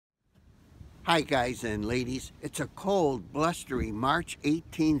Hi guys and ladies, it's a cold, blustery March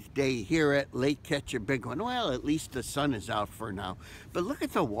 18th day here at Lake Ketchabigwon. Well, at least the sun is out for now. But look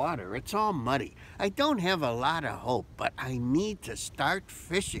at the water, it's all muddy. I don't have a lot of hope, but I need to start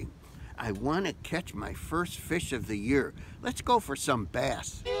fishing. I want to catch my first fish of the year. Let's go for some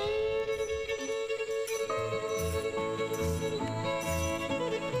bass.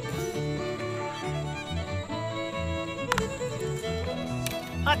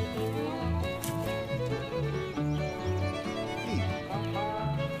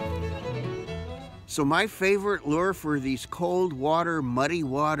 So my favorite lure for these cold water, muddy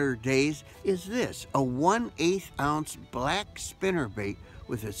water days is this, a 1/8 ounce black spinnerbait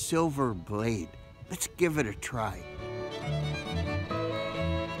with a silver blade. Let's give it a try.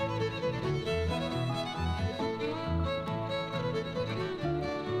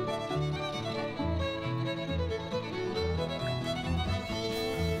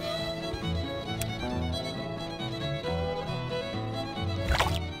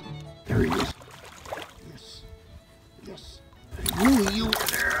 There he is. Yes. I knew you were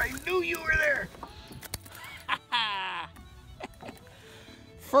there. I knew you were there.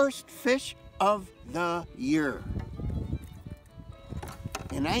 First fish of the year.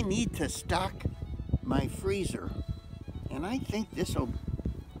 And I need to stock my freezer. And I think this will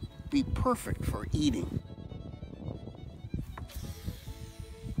be perfect for eating.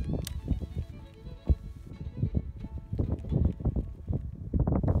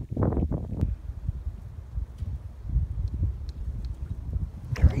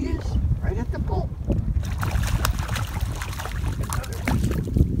 He is, right at the boat.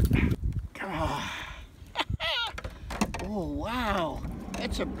 Oh wow,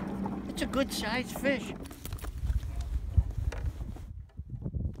 it's a good sized fish.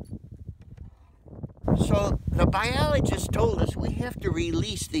 So the biologist told us we have to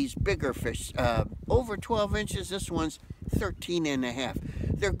release these bigger fish. Over 12 inches, this one's 13 and a half.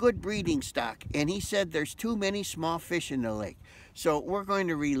 They're good breeding stock, and he said there's too many small fish in the lake. So we're going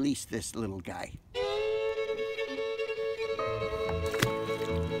to release this little guy.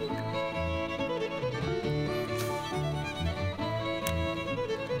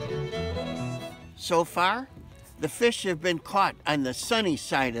 So far, the fish have been caught on the sunny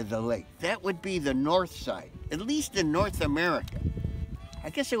side of the lake. That would be the north side, at least in North America. I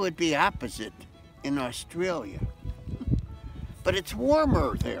guess it would be opposite in Australia. But it's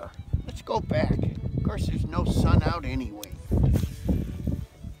warmer there. Let's go back. Of course, there's no sun out anyway.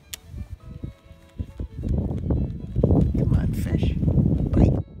 Come on, fish.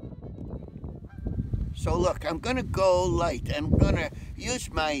 Bite. So look, I'm gonna go light. I'm gonna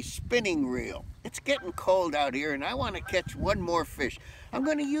use my spinning reel. It's getting cold out here and I want to catch one more fish. I'm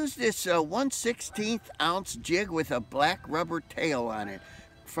gonna use this 1/16 ounce jig with a black rubber tail on it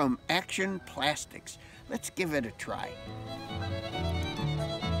from Action Plastics. Let's give it a try.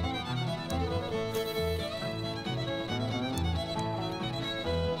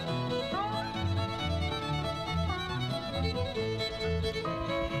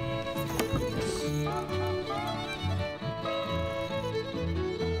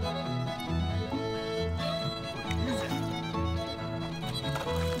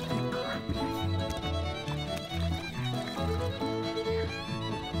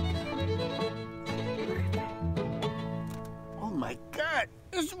 My God,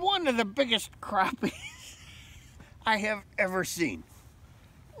 this is one of the biggest crappies I have ever seen.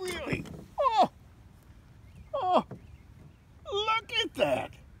 Really? Oh, look at that.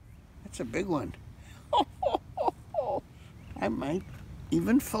 That's a big one. I might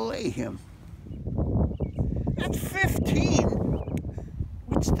even fillet him. That's 15.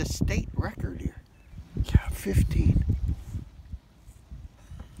 What's the state record here? Yeah, 15.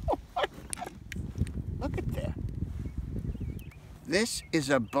 Look at that. This is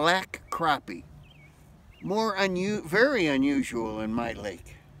a black crappie. Very unusual in my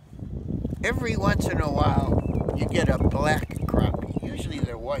lake. Every once in a while, you get a black crappie. Usually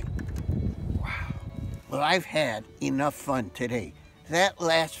they're white. Wow. Well, I've had enough fun today. That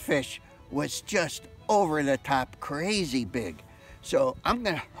last fish was just over the top, crazy big. So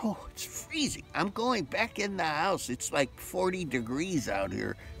it's freezing. I'm going back in the house. It's like 40 degrees out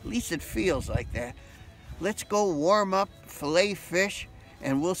here. At least it feels like that. Let's go warm up, fillet fish,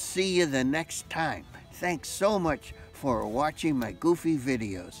 and we'll see you the next time. Thanks so much for watching my goofy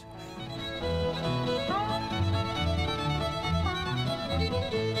videos.